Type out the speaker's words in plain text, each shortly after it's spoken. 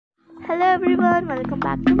Hello everyone, welcome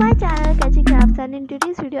back to my channel Catchy Crafts, and in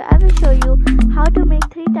today's video I will show you how to make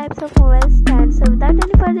 3 types of mobile stands. So without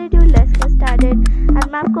any further ado, let's get started.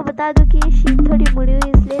 And मैं आपको बता दूं कि ये sheet थोड़ी मुड़ी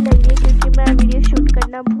हुई इसलिए लग रही है क्योंकि मैं वीडियो शूट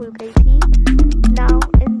करना भूल गई थी. Now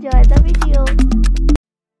enjoy the video.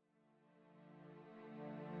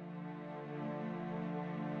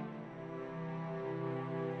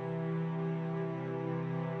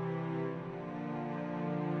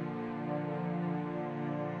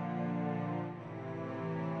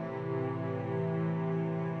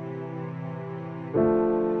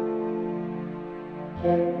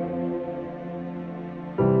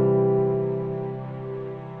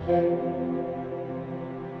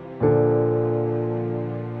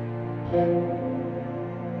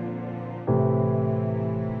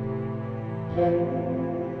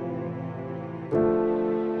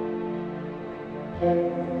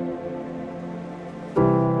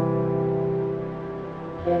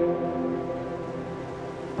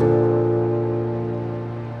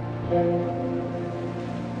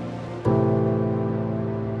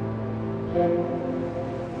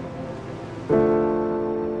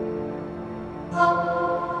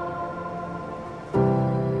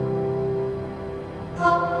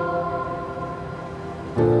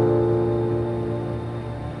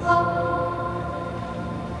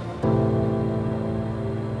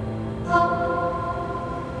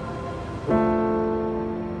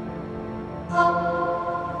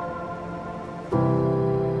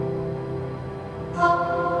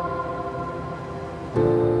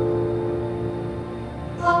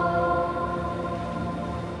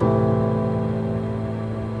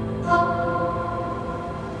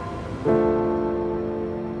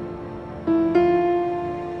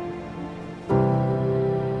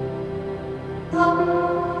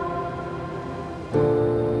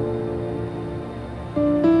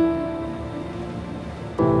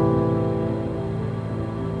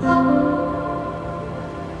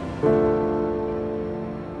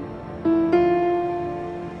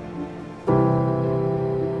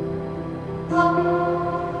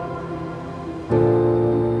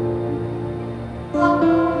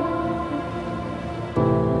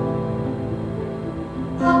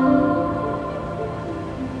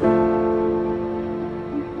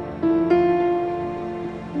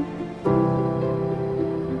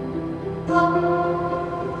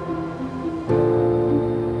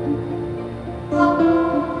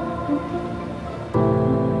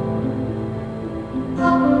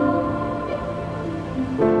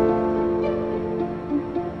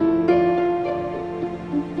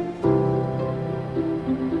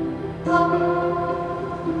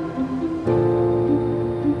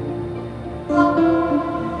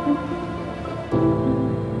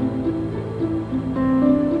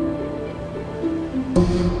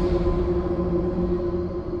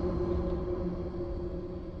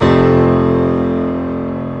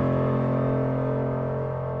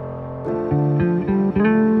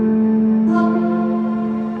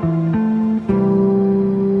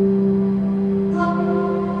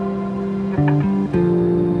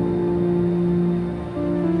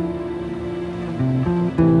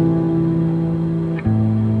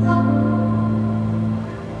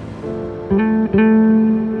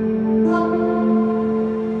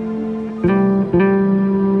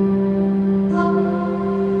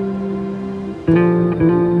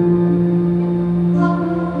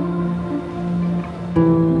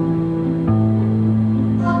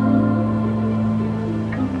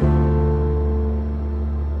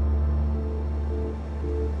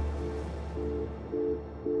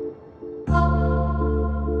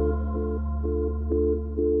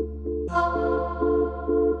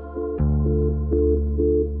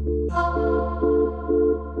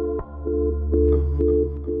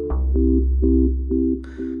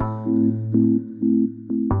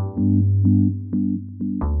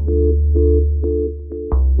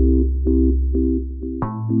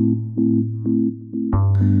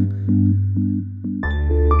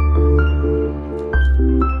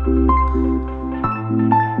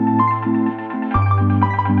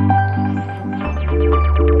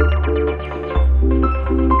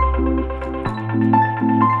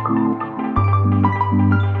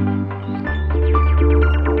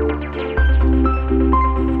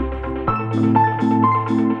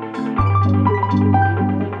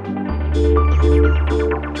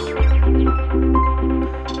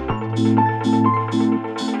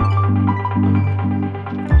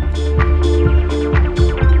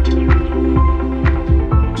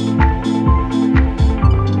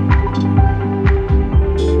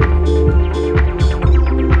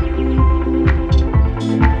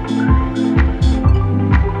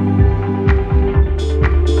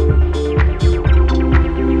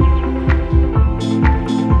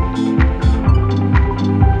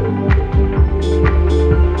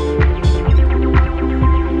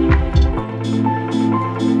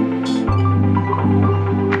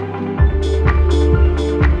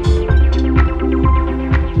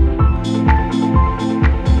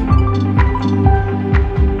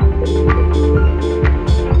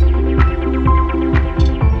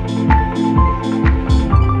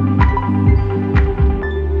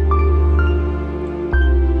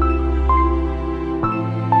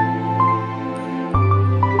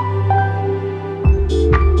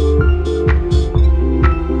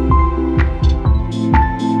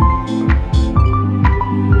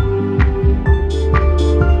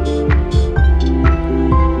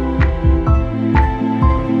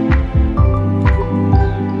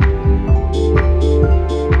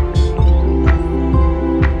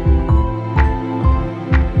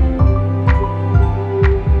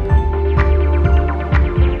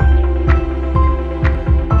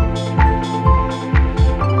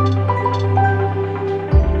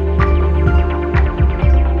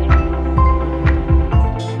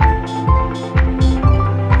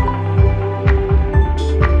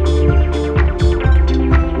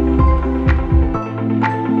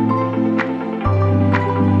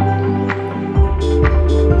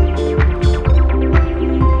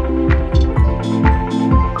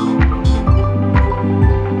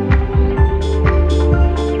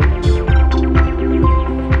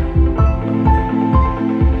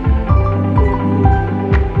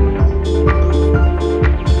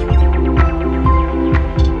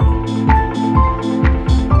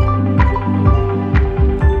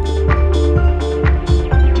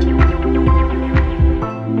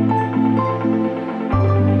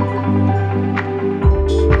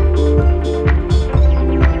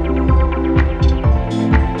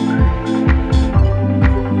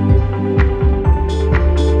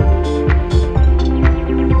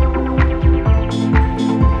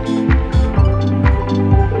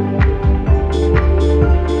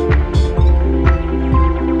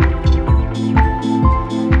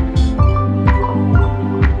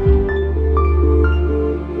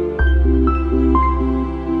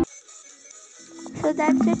 So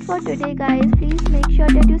that's it for today, guys. Please make sure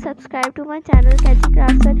that you subscribe to my channel Catchy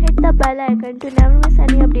Crafts and hit the bell icon to never miss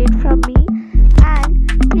any update from me. And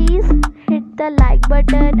please hit the like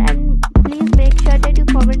button and please make sure that you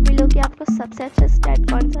comment below कि आपको सबसे अच्छा stand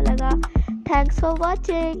कौन सा लगा. Thanks for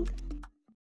watching.